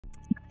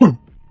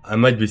I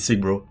might be sick,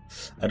 bro.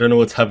 I don't know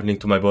what's happening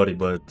to my body,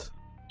 but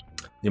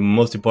the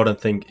most important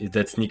thing is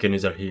that sneaker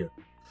news are here.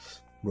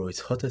 Bro,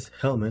 it's hot as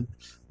hell, man.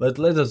 But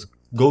let us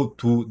go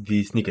to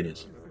the sneaker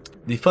news.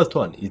 The first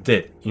one is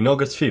that in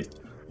August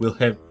 5th, we'll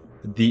have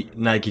the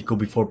Nike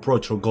Kobe 4 Pro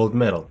gold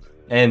medal.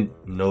 And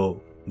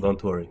no,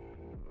 don't worry.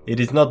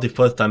 It is not the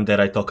first time that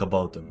I talk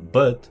about them,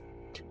 but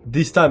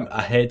this time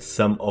I had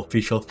some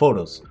official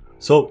photos.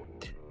 So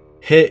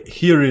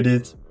here it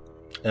is.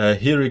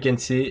 Here you can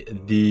see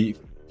the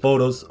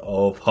photos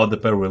of how the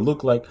pair will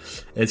look like.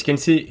 As you can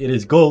see, it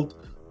is gold.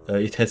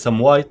 It has some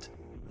white,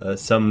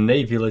 some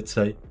navy, let's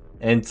say,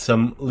 and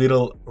some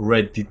little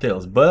red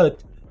details.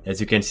 But as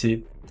you can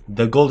see,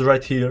 the gold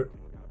right here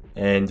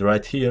and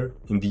right here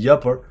in the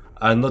upper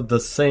are not the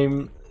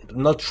same,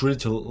 not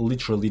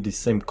literally the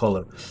same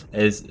color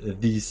as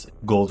this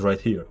gold right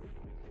here.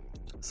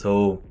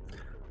 So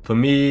for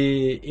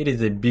me, it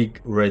is a big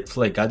red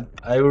flag.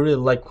 I really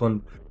like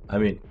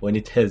when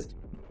it has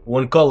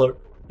one color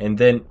and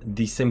then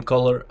the same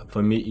color.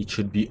 For me, it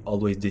should be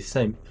always the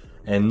same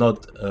and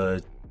not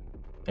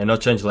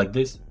change like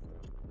this.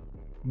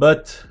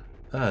 But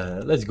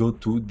let's go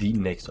to the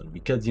next one,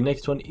 because the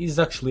next one is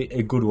actually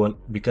a good one,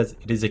 because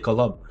it is a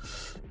collab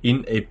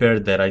in a pair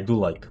that I do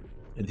like,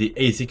 the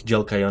ASIC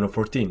Gel Kayano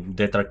 14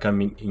 that are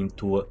coming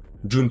into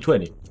June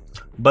 20,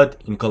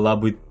 but in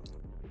collab with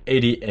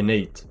 80 and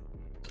 8.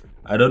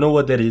 I don't know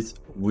what that is,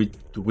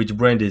 which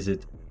brand is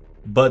it,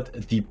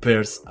 but the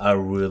pairs are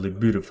really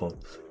beautiful.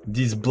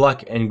 This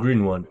black and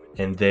green one,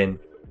 and then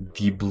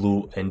the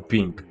blue and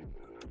pink.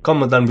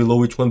 Comment down below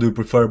which one do you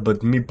prefer,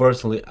 but me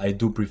personally, I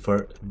do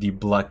prefer the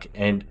black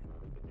and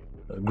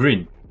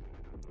green.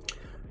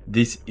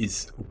 This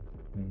is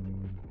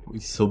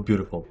so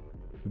beautiful.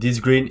 This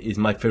green is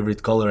my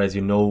favorite color, as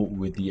you know,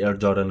 with the Air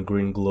Jordan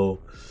green glow.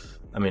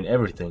 I mean,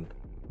 everything.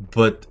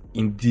 But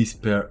in this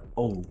pair,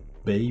 oh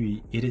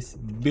baby, it is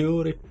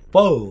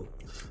beautiful.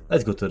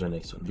 Let's go to the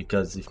next one,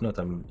 because if not,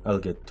 I'll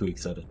get too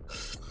excited.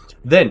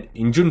 Then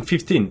in June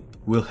 15,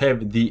 we'll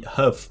have the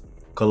Huff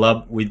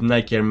collab with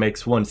Nike Air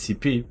Max 1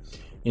 CP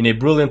in a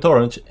brilliant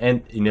orange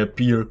and in a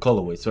pear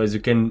colorway. So as you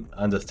can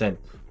understand,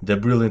 the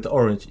brilliant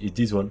orange is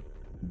this one,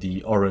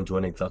 the orange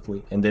one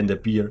exactly, and then the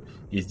pear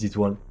is this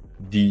one,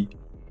 the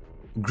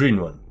green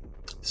one.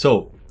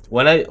 So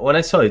when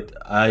I saw it,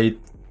 I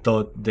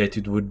thought that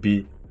it would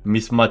be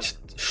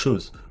mismatched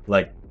shoes,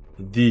 like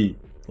the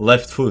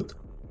left foot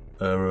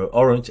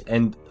orange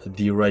and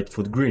the right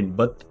foot green,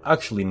 but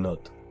actually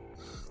not.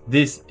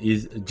 This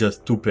is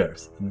just two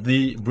pairs,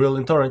 the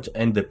brilliant orange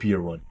and the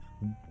pear one,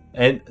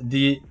 and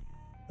the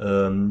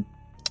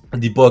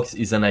box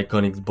is an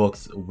iconic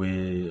box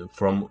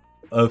from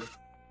Earth,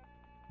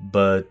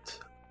 but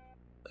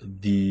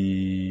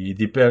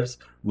the pairs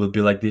will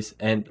be like this,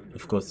 and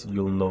of course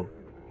you'll know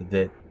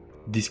that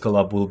this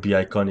collab will be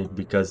iconic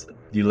because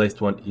the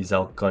last one is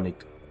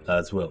iconic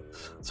as well.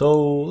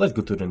 So let's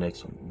go to the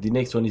next one. The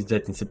next one is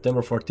that in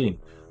September 14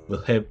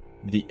 we'll have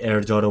the Air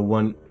Jordan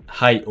 1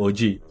 High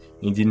OG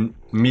in the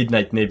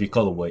midnight navy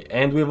colorway,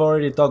 and we've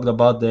already talked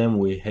about them.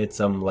 We had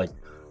some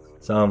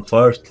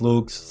first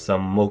looks,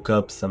 some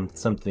mock-ups,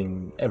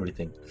 something,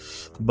 everything,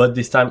 but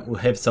this time we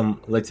have some,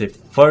 let's say,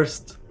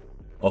 first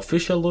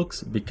official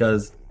looks,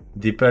 because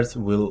the pairs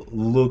will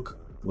look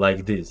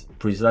like this,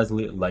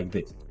 precisely like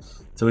this.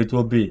 So it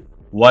will be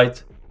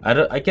white.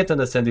 I can't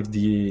understand if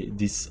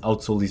this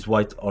outsole is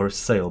white or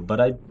sail,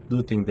 but I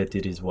do think that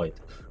it is white.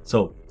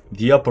 So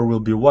the upper will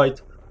be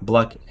white,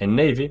 black and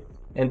navy,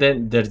 and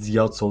then there's the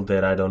outsole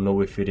that I don't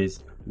know if it is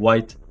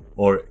white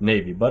or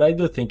navy, but I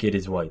do think it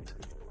is white.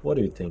 What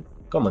do you think?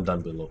 Comment down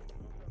below.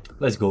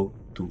 Let's go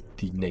to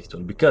the next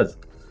one, because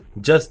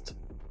just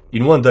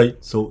in one day,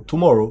 so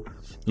tomorrow,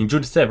 in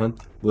June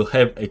 7th, we'll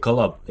have a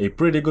collab, a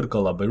pretty good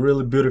collab, a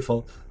really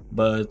beautiful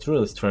but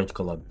really strange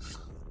collab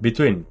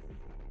between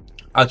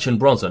Action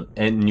Bronson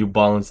and New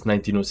Balance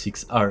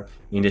 1906R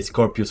in the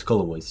Scorpius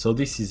colorway. So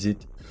this is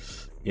it.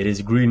 It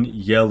is green,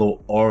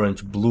 yellow,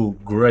 orange, blue,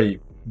 gray,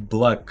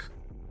 black,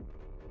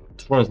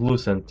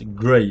 translucent,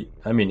 gray.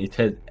 I mean, it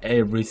has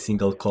every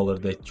single color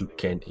that you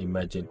can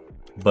imagine,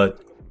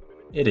 but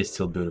it is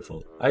still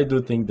beautiful. I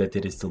do think that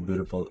it is still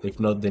beautiful. If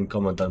not, then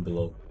comment down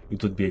below.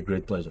 It would be a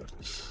great pleasure.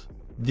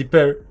 The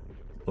pair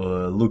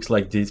looks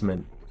like this,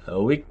 man.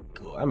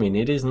 I mean,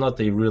 it is not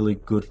a really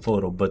good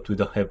photo, but we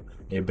don't have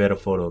a better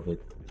photo of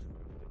it.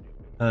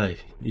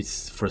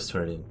 It's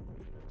frustrating.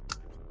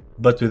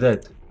 But with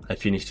that, I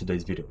finished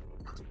today's video,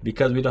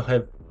 because we don't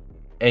have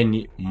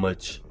any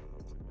much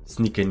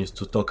sneaker news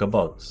to talk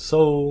about.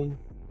 So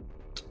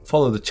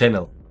follow the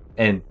channel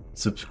and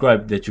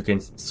subscribe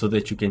so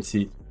that you can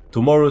see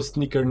tomorrow's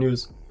sneaker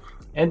news,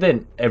 and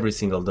then every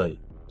single day.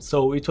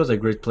 So it was a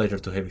great pleasure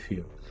to have you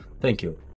here. Thank you.